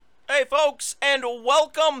Tuesday, folks, and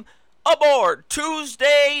welcome aboard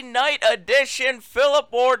Tuesday night edition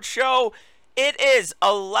Philip Ward Show. It is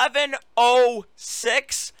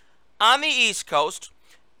 11:06 on the East Coast,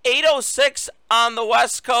 8:06 on the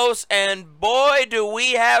West Coast, and boy, do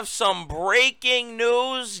we have some breaking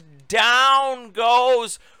news. Down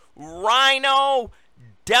goes Rhino,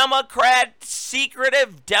 Democrat,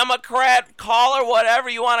 secretive Democrat, caller, whatever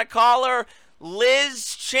you want to call her,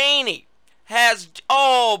 Liz Cheney has,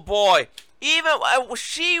 oh boy, even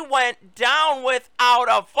she went down without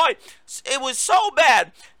a fight. It was so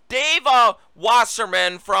bad. Dave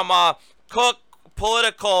Wasserman from Cook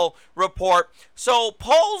Political Report. So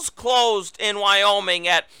polls closed in Wyoming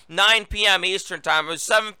at 9 p.m. Eastern Time. It was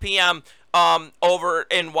 7 p.m. Over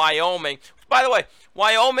in Wyoming. By the way,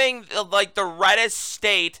 Wyoming, like the reddest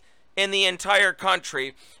state in the entire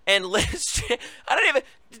country. And Liz, she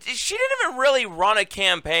didn't even really run a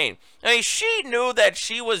campaign. I mean, she knew that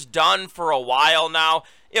she was done for a while now.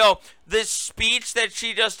 You know, this speech that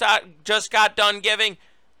she just got done giving,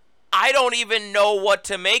 I don't even know what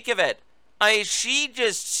to make of it. I mean, she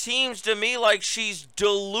just seems to me like she's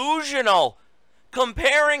delusional,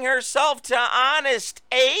 comparing herself to Honest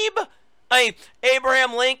Abe. I mean,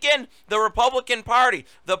 Abraham Lincoln, the Republican Party,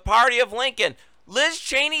 the party of Lincoln. Liz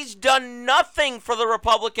Cheney's done nothing for the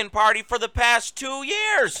Republican Party for the past 2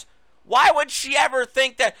 years. Why would she ever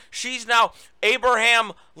think that she's now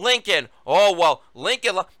Abraham Lincoln? Oh, well,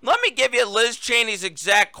 Lincoln. Let me give you Liz Cheney's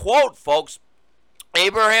exact quote, folks.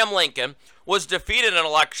 Abraham Lincoln was defeated in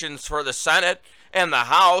elections for the Senate and the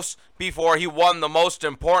House before he won the most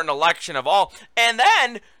important election of all. And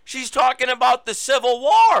then she's talking about the Civil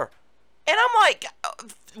War. And I'm like,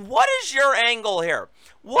 what is your angle here?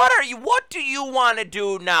 What do you want to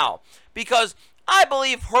do now? Because I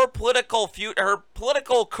believe her political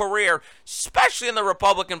career, especially in the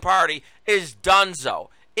Republican Party, is donezo.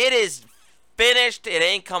 It is finished. It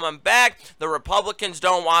ain't coming back. The Republicans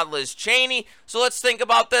don't want Liz Cheney. So let's think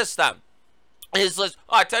about this then.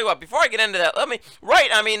 I tell you what, before I get into that,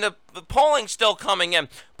 the polling's still coming in,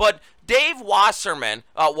 but Dave Wasserman,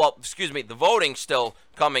 the voting's still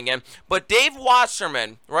coming in, but Dave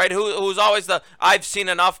Wasserman, right, who's always the I've seen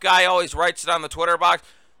enough guy, always writes it on the Twitter box,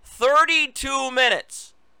 32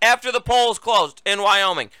 minutes after the polls closed in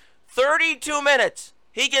Wyoming, 32 minutes,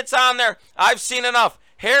 he gets on there, I've seen enough.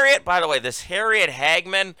 By the way, this Harriet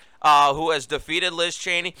Hagman, who has defeated Liz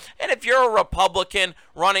Cheney, and if you're a Republican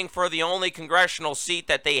running for the only congressional seat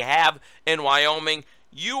that they have in Wyoming,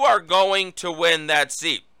 you are going to win that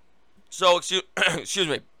seat. So, excuse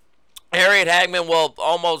me, Harriet Hagman will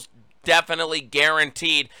almost definitely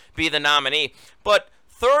guaranteed be the nominee. But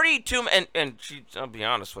 32, and she, I'll be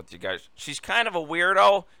honest with you guys, she's kind of a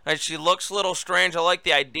weirdo, and she looks a little strange. I like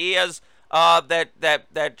the ideas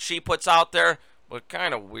that she puts out there. But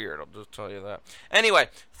kind of weird, I'll just tell you that. Anyway,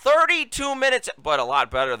 32 minutes, but a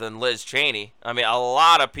lot better than Liz Cheney. I mean, a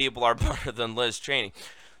lot of people are better than Liz Cheney.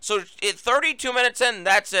 So 32 minutes in,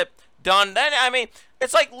 that's it, done. Then, I mean,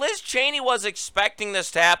 it's like Liz Cheney was expecting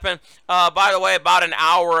this to happen. By the way, about an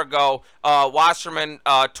hour ago, Wasserman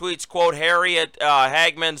tweets, quote, Harriet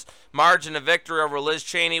Hagman's margin of victory over Liz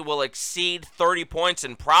Cheney will exceed 30 points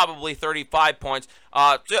and probably 35 points.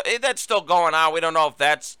 That's still going on. We don't know if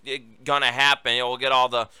that's going to happen. We'll get all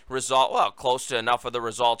the result, close to enough of the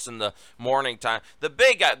results in the morning time.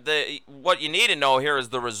 What you need to know here is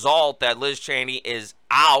the result that Liz Cheney is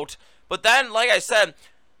out. But then, like I said,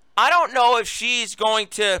 I don't know if she's going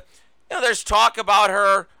to, there's talk about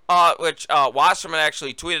her, which Wasserman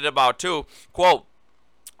actually tweeted about too, quote,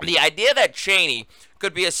 the idea that Cheney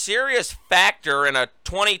could be a serious factor in a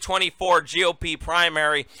 2024 GOP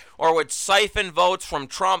primary or would siphon votes from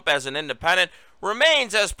Trump as an independent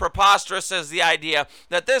remains as preposterous as the idea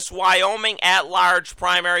that this Wyoming at-large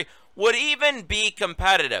primary would even be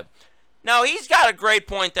competitive. Now, he's got a great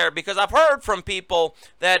point there because I've heard from people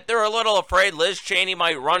that they're a little afraid Liz Cheney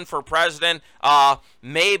might run for president,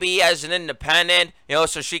 maybe as an independent,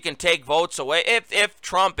 so she can take votes away if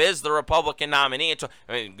Trump is the Republican nominee.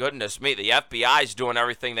 I mean, goodness me, the FBI is doing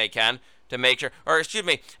everything they can to make sure, or excuse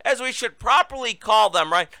me, as we should properly call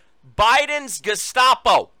them, right, Biden's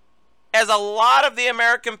Gestapo. As a lot of the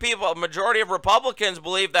American people, a majority of Republicans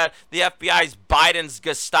believe that the FBI is Biden's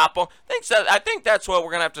Gestapo. I think that's what we're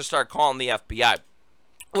going to have to start calling the FBI,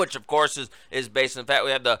 which, of course, is based on the fact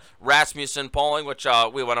we had the Rasmussen polling, which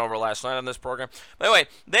we went over last night on this program. But anyway,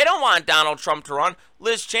 they don't want Donald Trump to run.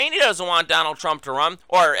 Liz Cheney doesn't want Donald Trump to run,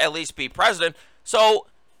 or at least be president. So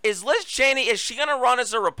is Liz Cheney, is she going to run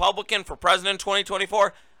as a Republican for president in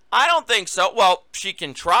 2024? I don't think so. Well, she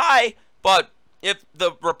can try, but if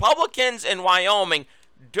the Republicans in Wyoming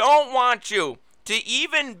don't want you to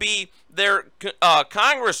even be their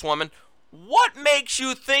congresswoman, what makes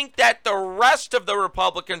you think that the rest of the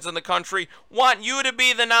Republicans in the country want you to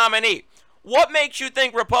be the nominee? What makes you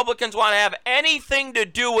think Republicans want to have anything to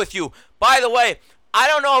do with you? By the way, I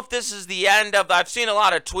don't know if this is the end of, I've seen a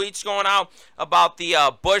lot of tweets going out about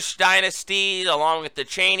the Bush dynasty along with the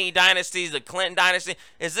Cheney dynasties, the Clinton dynasty.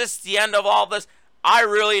 Is this the end of all this? I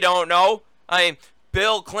really don't know. I mean,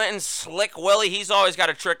 Bill Clinton, Slick Willie, he's always got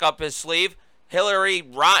a trick up his sleeve. Hillary,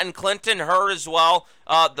 rotten Clinton, her as well.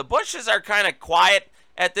 The Bushes are kind of quiet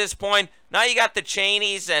at this point. Now you got the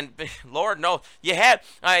Cheneys, and Lord knows, you had,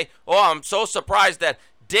 I'm so surprised that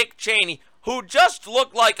Dick Cheney, who just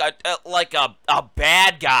looked like a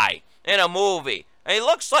bad guy in a movie. And he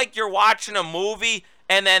looks like you're watching a movie,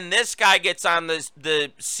 and then this guy gets on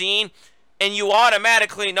the scene, and you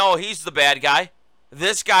automatically know he's the bad guy.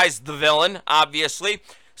 This guy's the villain, obviously.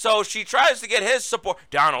 So she tries to get his support.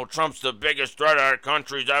 Donald Trump's the biggest threat our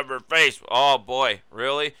country's ever faced. Oh, boy,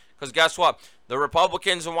 really? Because guess what? The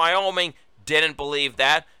Republicans in Wyoming didn't believe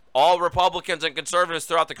that. All Republicans and conservatives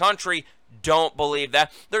throughout the country don't believe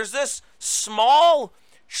that. There's this small,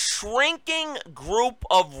 shrinking group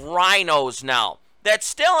of rhinos now that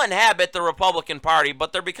still inhabit the Republican Party,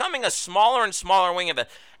 but they're becoming a smaller and smaller wing of it.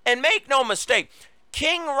 And make no mistake,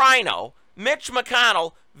 King Rhino, Mitch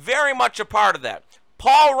McConnell, very much a part of that.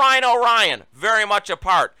 Paul Rhino Ryan, very much a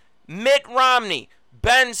part. Mitt Romney,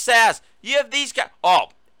 Ben Sass. You have these guys. Oh,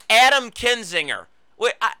 Adam Kinzinger.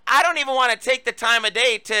 Wait, I don't even want to take the time of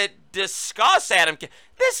day to discuss Adam.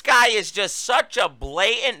 This guy is just such a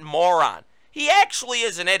blatant moron. He actually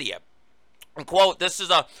is an idiot. And quote, this is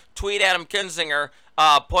a tweet Adam Kinzinger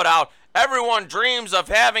put out. Everyone dreams of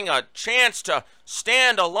having a chance to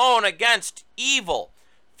stand alone against evil.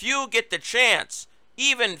 Few get the chance.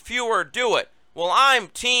 Even fewer do it. Well, I'm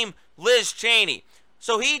Team Liz Cheney.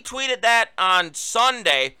 So he tweeted that on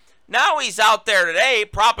Sunday. Now he's out there today,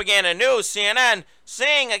 Propaganda News, CNN,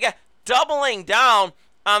 saying again, doubling down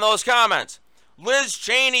on those comments. Liz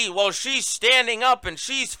Cheney, well, she's standing up and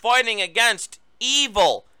she's fighting against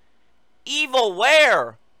evil. Evil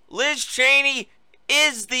where? Liz Cheney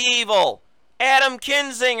is the evil. Adam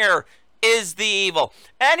Kinzinger is the evil.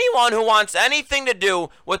 Anyone who wants anything to do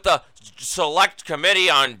with the Select Committee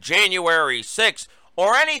on January 6th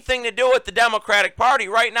or anything to do with the Democratic Party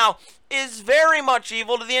right now is very much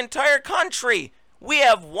evil to the entire country. We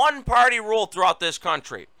have one party rule throughout this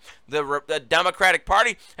country. The Democratic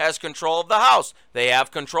Party has control of the House. They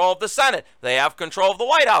have control of the Senate. They have control of the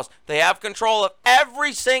White House. They have control of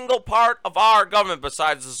every single part of our government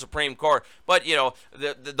besides the Supreme Court. But, you know,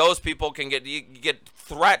 those people can get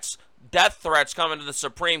threats, death threats coming to the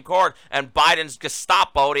Supreme Court, and Biden's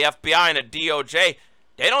Gestapo, the FBI, and the DOJ,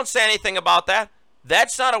 they don't say anything about that.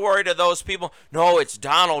 That's not a worry to those people. No, it's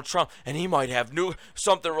Donald Trump, and he might have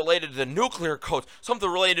something related to the nuclear codes, something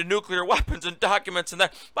related to nuclear weapons and documents and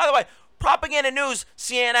that. By the way, Propaganda News,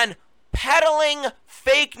 CNN, peddling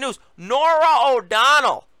fake news. Norah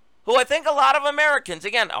O'Donnell, who I think a lot of Americans,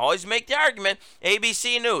 again, always make the argument,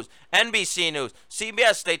 ABC News, NBC News,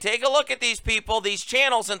 CBS, they take a look at these people, these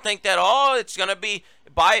channels, and think that, oh, it's going to be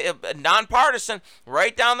nonpartisan,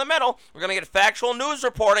 right down the middle. We're going to get factual news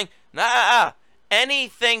reporting. Nah.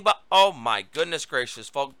 Anything but, oh my goodness gracious,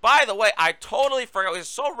 folks. By the way, I totally forgot. I was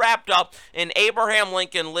so wrapped up in Abraham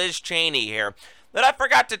Lincoln, Liz Cheney here that I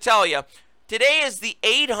forgot to tell you. Today is the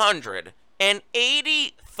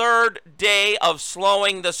 883rd day of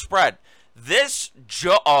slowing the spread. This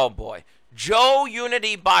Joe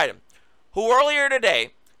Unity Biden, who earlier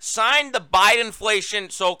today signed the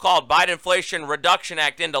Bidenflation, so-called Bidenflation Reduction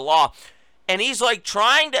Act into law, and he's like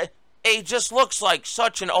trying to, he just looks like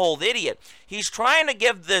such an old idiot. He's trying to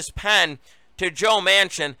give this pen to Joe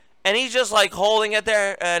Manchin, and he's just like holding it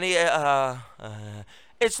there, and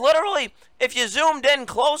it's literally, if you zoomed in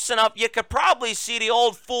close enough, you could probably see the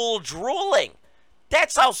old fool drooling.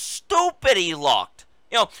 That's how stupid he looked.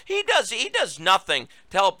 You know, he does nothing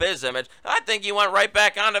to help his image. I think he went right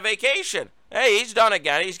back on to vacation. Hey, he's done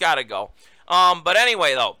again. He's got to go. But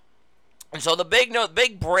anyway, though, and so the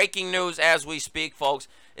big breaking news as we speak, folks,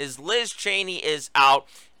 is Liz Cheney is out.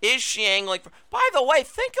 Is she angling for... By the way,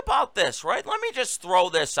 think about this, right? Let me just throw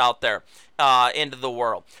this out there into the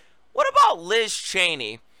world. What about Liz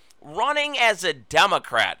Cheney running as a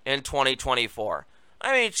Democrat in 2024?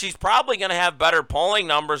 I mean, she's probably going to have better polling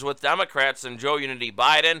numbers with Democrats than Joe Unity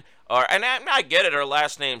Biden. And I get it, her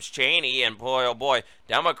last name's Cheney, and boy, oh boy,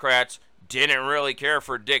 Democrats didn't really care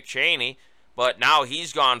for Dick Cheney, but now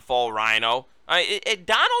he's gone full rhino.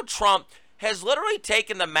 Donald Trump has literally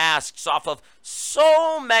taken the masks off of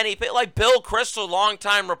so many people, like Bill Kristol,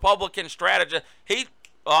 longtime Republican strategist.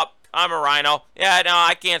 I'm a rhino. Yeah, no,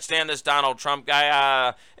 I can't stand this Donald Trump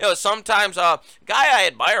guy. Sometimes guy I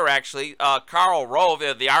admire actually, Karl Rove,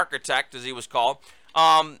 the architect as he was called.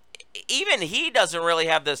 Even he doesn't really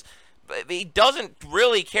have this. He doesn't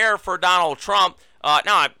really care for Donald Trump.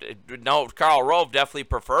 No, Karl Rove definitely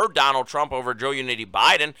preferred Donald Trump over Joe Unity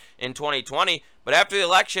Biden in 2020. But after the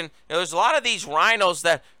election, there's a lot of these rhinos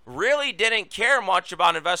that really didn't care much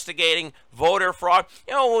about investigating voter fraud.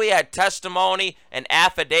 We had testimony and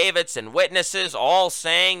affidavits and witnesses all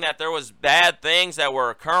saying that there was bad things that were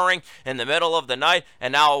occurring in the middle of the night.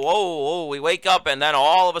 And now, whoa, we wake up and then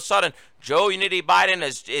all of a sudden, Joe Unity Biden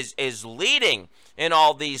is leading in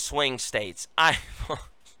all these swing states.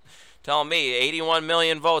 Tell me, 81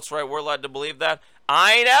 million votes, right? We're led to believe that.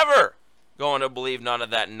 I ain't ever going to believe none of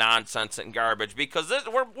that nonsense and garbage because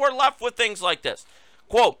we're left with things like this.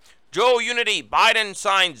 Quote, Joe Unity Biden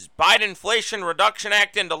signs Biden Inflation Reduction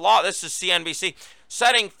Act into law. This is CNBC.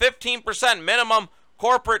 Setting 15% minimum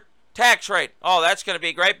corporate tax rate. Oh, that's going to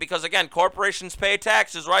be great because, again, corporations pay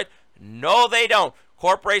taxes, right? No, they don't.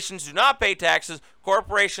 Corporations do not pay taxes.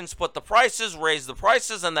 Corporations put the prices, raise the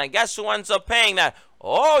prices, and then guess who ends up paying that?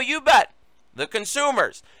 Oh, you bet. The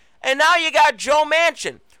consumers. And now you got Joe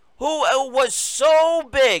Manchin, who was so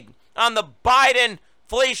big on the Biden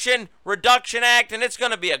Inflation Reduction Act, and it's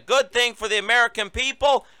going to be a good thing for the American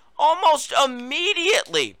people, almost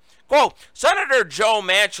immediately. Quote, Senator Joe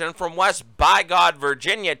Manchin from West Bygod,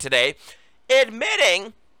 Virginia today,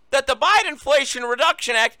 admitting that the Biden Inflation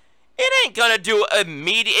Reduction Act, it ain't going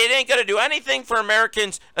to do anything for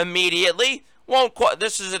Americans immediately.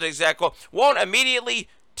 This is an exact quote, won't immediately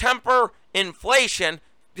temper inflation,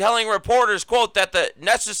 telling reporters, quote, that the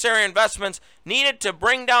necessary investments needed to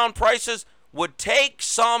bring down prices would take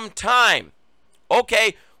some time.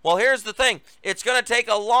 Okay, well, here's the thing. It's going to take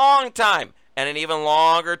a long time, and an even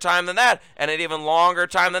longer time than that, and an even longer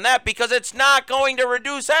time than that, because it's not going to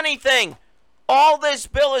reduce anything. All this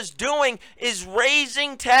bill is doing is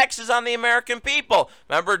raising taxes on the American people.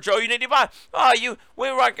 Remember, Joe Unity Biden?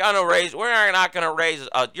 We're not going to raise.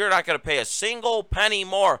 You're not going to pay a single penny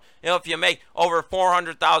more. If you make over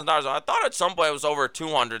 $400,000. I thought at some point it was over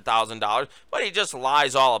 $200,000, but he just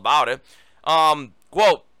lies all about it.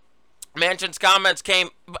 Quote: Manchin's comments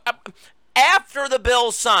came after the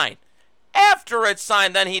bill signed. After it's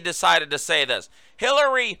signed, then he decided to say this.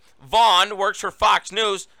 Hillary Vaughn works for Fox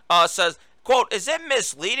News. Says, quote, is it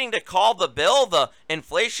misleading to call the bill the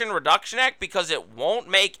Inflation Reduction Act because it won't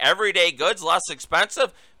make everyday goods less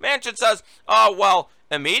expensive? Manchin says,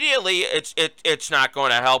 immediately it's not going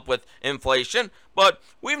to help with inflation, but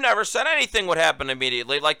we've never said anything would happen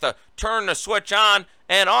immediately, like the turn the switch on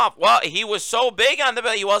and off. Well, he was so big on the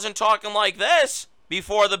bill, he wasn't talking like this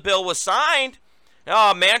before the bill was signed.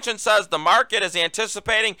 Manchin says the market is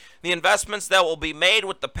anticipating the investments that will be made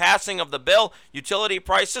with the passing of the bill. Utility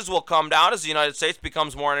prices will come down as the United States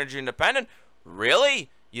becomes more energy independent. Really?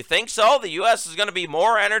 You think so? The U.S. is going to be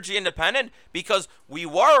more energy independent? Because we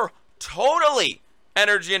were totally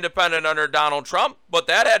energy independent under Donald Trump, but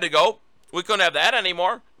that had to go. We couldn't have that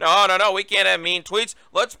anymore. No. We can't have mean tweets.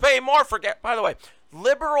 Let's pay more for gas. By the way,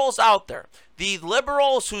 liberals out there, the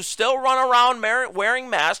liberals who still run around wearing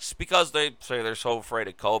masks because they say they're so afraid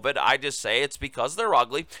of COVID, I just say it's because they're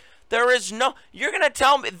ugly. You're going to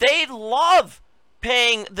tell me they love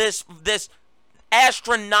paying this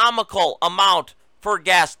astronomical amount for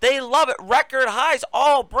gas. They love it. Record highs.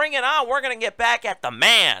 Oh, bring it on. We're going to get back at the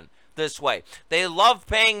man this way. They love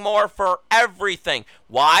paying more for everything.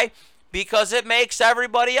 Why? Because it makes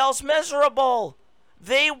everybody else miserable.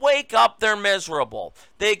 They wake up, they're miserable.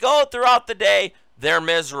 They go throughout the day, they're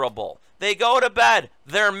miserable. They go to bed,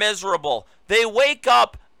 they're miserable. They wake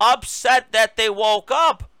up upset that they woke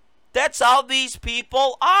up. That's how these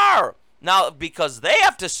people are. Now, because they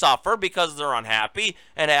have to suffer because they're unhappy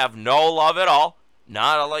and have no love at all.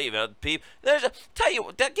 Not a lot of people.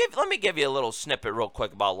 Let me give you a little snippet real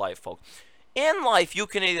quick about life, folks. In life, you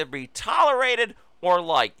can either be tolerated or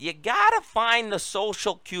liked. You gotta find the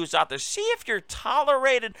social cues out there. See if you're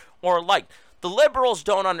tolerated or liked. The liberals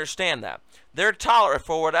don't understand that. They're tolerant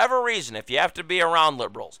for whatever reason. If you have to be around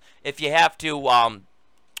liberals, if you have to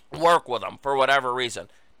work with them for whatever reason,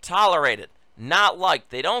 tolerated, not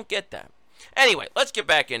liked. They don't get that. Anyway, let's get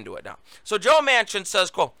back into it now. So Joe Manchin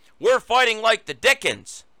says, quote, we're fighting like the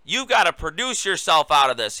Dickens. You gotta produce yourself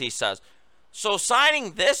out of this, he says. So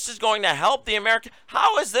signing this is going to help the American.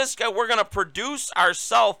 How is this guy? We're going to produce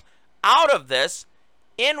ourselves out of this.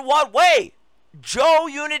 In what way? Joe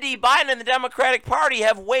Unity Biden and the Democratic Party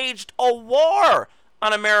have waged a war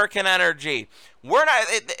on American energy. We're not.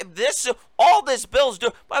 All this bill's do.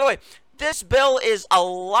 By the way, this bill is a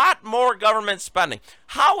lot more government spending.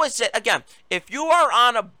 How is it, again, if you are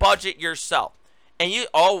on a budget yourself and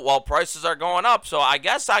prices are going up, so I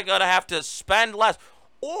guess I gotta have to spend less.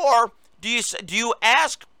 Or do you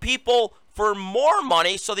ask people for more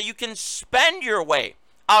money so that you can spend your way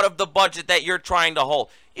out of the budget that you're trying to hold?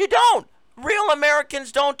 You don't. Real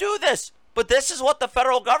Americans don't do this. But this is what the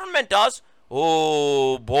federal government does.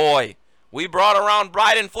 Oh boy, we brought around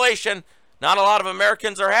bride inflation. Not a lot of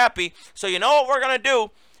Americans are happy. So you know what we're going to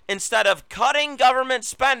do? Instead of cutting government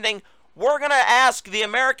spending, we're going to ask the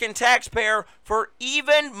American taxpayer for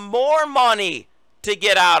even more money to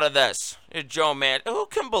get out of this. Joe Manchin, who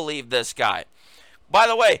can believe this guy? By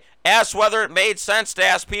the way, asked whether it made sense to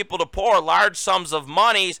ask people to pour large sums of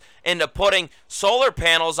monies into putting solar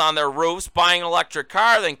panels on their roofs, buying an electric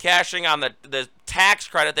car, then cashing on the tax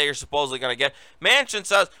credit that you're supposedly going to get. Manchin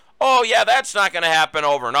says, oh yeah, that's not going to happen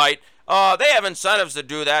overnight. They have incentives to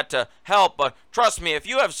do that to help, but trust me, if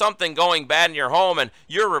you have something going bad in your home and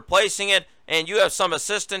you're replacing it and you have some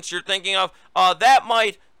assistance you're thinking of, that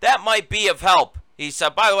might be of help, he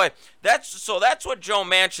said. By the way, that's what Joe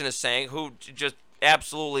Manchin is saying, who just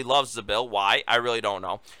absolutely loves the bill. Why? I really don't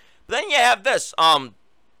know. But then you have this,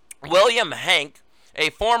 William Hank, a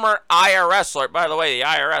former IRS lawyer. By the way, the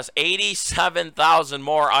IRS, 87,000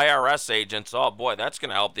 more IRS agents. Oh boy, that's going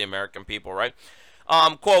to help the American people, right?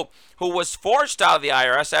 Quote, who was forced out of the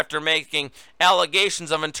IRS after making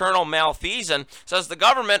allegations of internal malfeasance, says the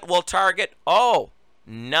government will target,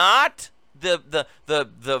 not the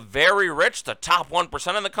very rich, the top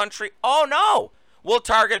 1% in the country. Oh, no. We'll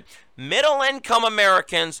target middle-income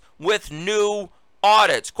Americans with new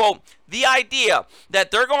audits. Quote, the idea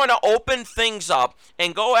that they're going to open things up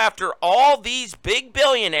and go after all these big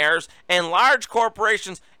billionaires and large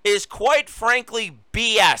corporations is quite frankly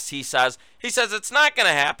BS, he says. He says it's not going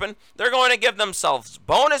to happen. They're going to give themselves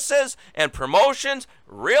bonuses and promotions,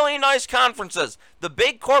 really nice conferences. The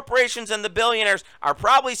big corporations and the billionaires are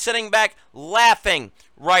probably sitting back laughing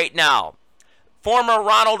right now. Former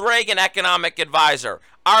Ronald Reagan economic advisor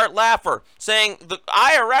Art Laffer saying the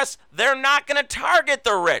IRS, they're not going to target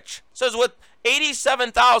the rich. Says with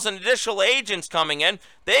 87,000 additional agents coming in,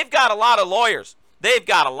 they've got a lot of lawyers. They've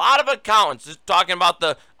got a lot of accountants. Just talking about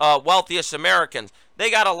the wealthiest Americans. They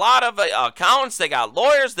got a lot of accountants. They got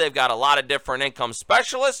lawyers. They've got a lot of different income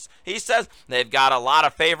specialists. He says they've got a lot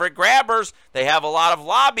of favorite grabbers. They have a lot of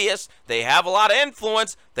lobbyists. They have a lot of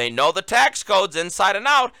influence. They know the tax codes inside and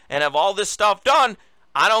out and have all this stuff done.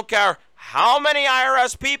 I don't care how many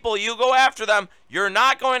IRS people you go after them, you're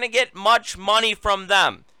not going to get much money from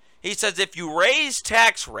them. He says if you raise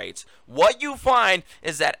tax rates, what you find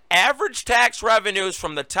is that average tax revenues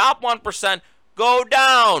from the top 1% go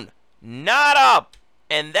down, not up.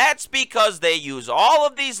 And that's because they use all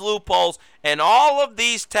of these loopholes and all of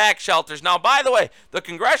these tax shelters. Now, by the way, the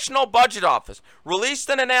Congressional Budget Office released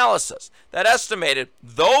an analysis that estimated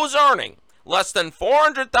those earning less than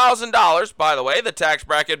 $400,000, by the way, the tax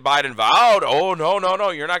bracket Biden vowed, oh, no,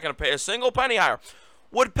 you're not going to pay a single penny higher,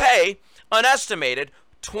 would pay an estimated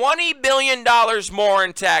 $20 billion more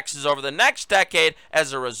in taxes over the next decade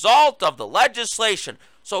as a result of the legislation.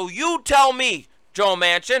 So you tell me, Joe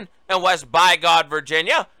Manchin and West Bygod,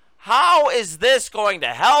 Virginia, how is this going to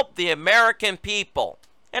help the American people?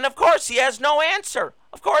 And of course, he has no answer.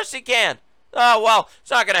 Of course he can't. Well,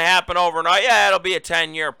 it's not going to happen overnight. Yeah, it'll be a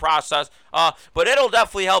 10-year process, but it'll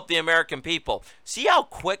definitely help the American people. See how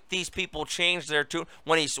quick these people change their tune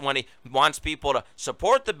when he wants people to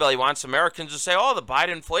support the bill. He wants Americans to say, oh, the Biden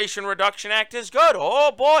Inflation Reduction Act is good.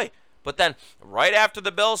 Oh, boy. But then right after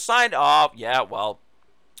the bill's signed, oh, yeah, well,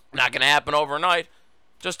 not going to happen overnight.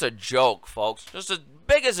 Just a joke, folks. Just as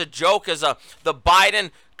big as a joke as the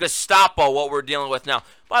Biden Gestapo, what we're dealing with now.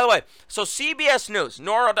 By the way, so CBS News,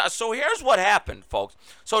 so here's what happened, folks.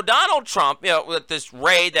 So Donald Trump, with this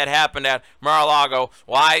raid that happened at Mar-a-Lago,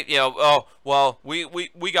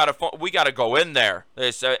 we gotta go in there.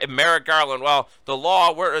 They said Merrick Garland, well, the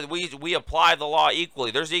law, we apply the law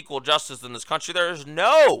equally. There's equal justice in this country. There's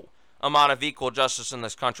no amount of equal justice in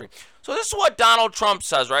this country. So this is what Donald Trump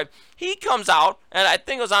says, right? He comes out, and I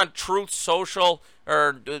think it was on Truth Social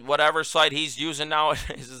or whatever site he's using now.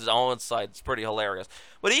 It's his own site. It's pretty hilarious.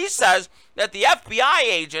 But he says that the FBI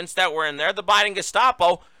agents that were in there, the Biden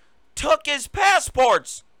Gestapo, took his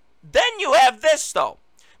passports. Then you have this, though.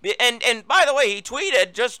 And by the way, he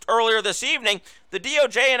tweeted just earlier this evening, the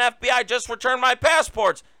DOJ and FBI just returned my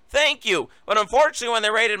passports. Thank you. But unfortunately, when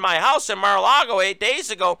they raided my house in Mar-a-Lago 8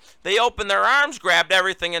 days ago, they opened their arms, grabbed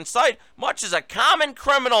everything in sight, much as a common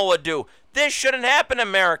criminal would do. This shouldn't happen in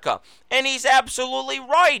America. And he's absolutely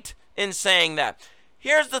right in saying that.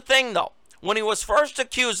 Here's the thing, though. when he was first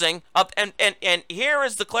accusing of, and here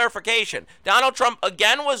is the clarification. Donald Trump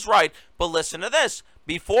again was right, but listen to this.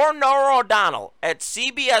 Before Norah O'Donnell at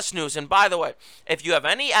CBS News, and by the way, if you have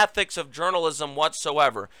any ethics of journalism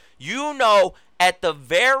whatsoever, you know at the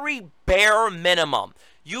very bare minimum,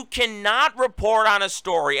 you cannot report on a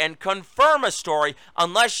story and confirm a story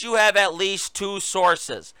unless you have at least two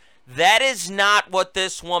sources. That is not what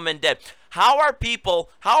this woman did.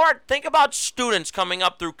 Think about students coming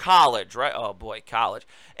up through college, right? Oh boy, college.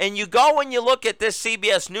 And you go and you look at this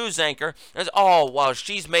CBS News anchor, and oh, well,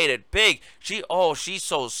 she's made it big. She's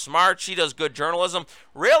so smart. She does good journalism.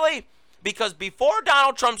 Really? Because before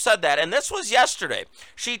Donald Trump said that, and this was yesterday,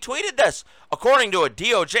 she tweeted this. According to a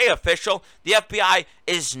DOJ official, the FBI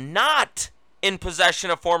is not in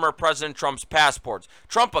possession of former President Trump's passports.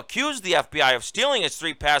 Trump accused the FBI of stealing his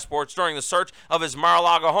 3 passports during the search of his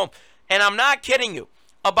Mar-a-Lago home. And I'm not kidding you.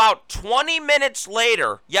 About 20 minutes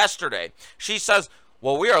later, yesterday, she says,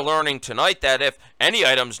 well, we are learning tonight that if any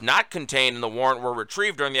items not contained in the warrant were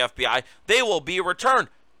retrieved during the FBI, they will be returned.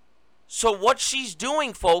 So what she's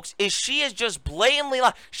doing, folks, is she is just blatantly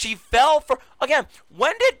lying. She fell for, again,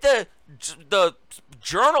 when did the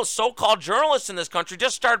so-called journalists in this country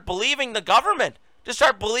just start believing the government? Just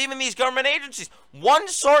start believing these government agencies? One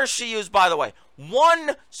source she used, by the way.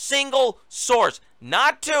 One single source.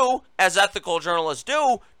 Not two, as ethical journalists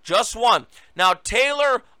do, just one. Now,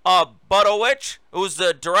 Taylor Budowich, who's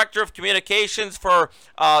the director of communications for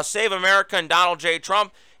Save America and Donald J.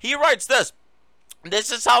 Trump, he writes this.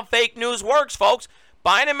 This is how fake news works, folks.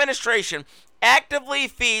 Biden administration actively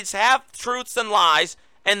feeds half-truths and lies,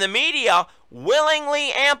 and the media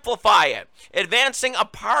willingly amplify it, advancing a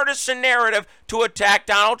partisan narrative to attack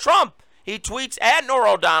Donald Trump. He tweets at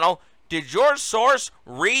Norah O'Donnell, did your source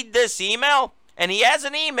read this email? And he has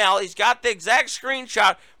an email. He's got the exact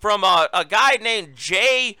screenshot from a guy named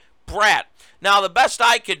Jay Bratt. Now, the best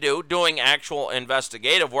I could do, doing actual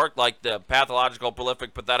investigative work like the pathological,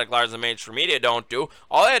 prolific, pathetic liars the mainstream media don't do,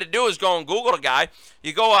 all I had to do is go and Google the guy.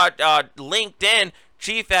 You go at LinkedIn,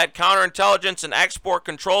 Chief at Counterintelligence and Export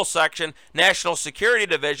Control Section, National Security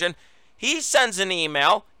Division. He sends an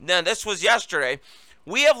email. Now, this was yesterday.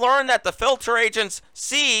 We have learned that the filter agents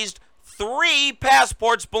seized 3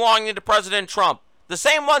 passports belonging to President Trump. The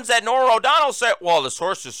same ones that Norah O'Donnell said, well, the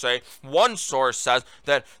sources say, one source says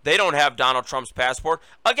that they don't have Donald Trump's passport.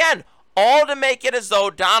 Again, all to make it as though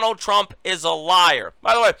Donald Trump is a liar.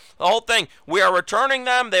 By the way, the whole thing, we are returning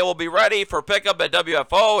them. They will be ready for pickup at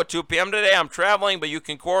WFO at 2 p.m. today. I'm traveling, but you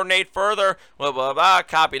can coordinate further. Blah, blah, blah.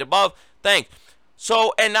 Copied above. Thanks.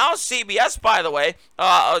 So, and now CBS, by the way,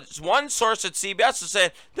 one source at CBS is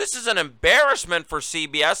saying, this is an embarrassment for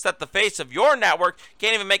CBS that the face of your network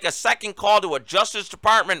can't even make a second call to a Justice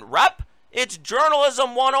Department rep. It's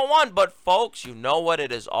journalism 101. But, folks, you know what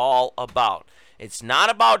it is all about. It's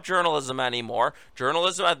not about journalism anymore.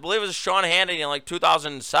 Journalism, I believe it was Sean Hannity in like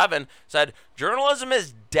 2007, said, journalism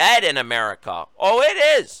is dead in America. Oh,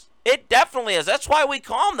 it is. It definitely is. That's why we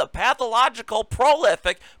call them the pathological,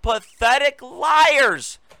 prolific, pathetic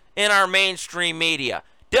liars in our mainstream media.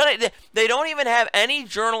 They don't even have any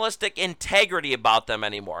journalistic integrity about them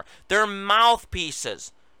anymore. They're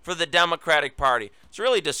mouthpieces for the Democratic Party. It's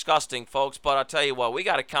really disgusting, folks, but I'll tell you what, we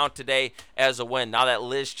got to count today as a win. Now that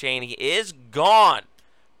Liz Cheney is gone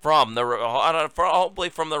from hopefully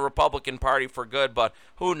from the Republican Party for good, but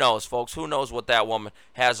who knows, folks? Who knows what that woman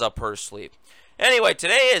has up her sleeve? Anyway,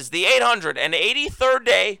 today is the 883rd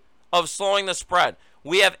day of slowing the spread.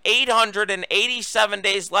 We have 887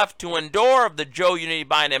 days left to endure of the Joe Unity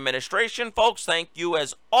Biden administration. Folks, thank you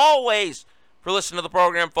as always for listening to the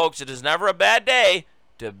program, folks. It is never a bad day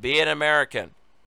to be an American.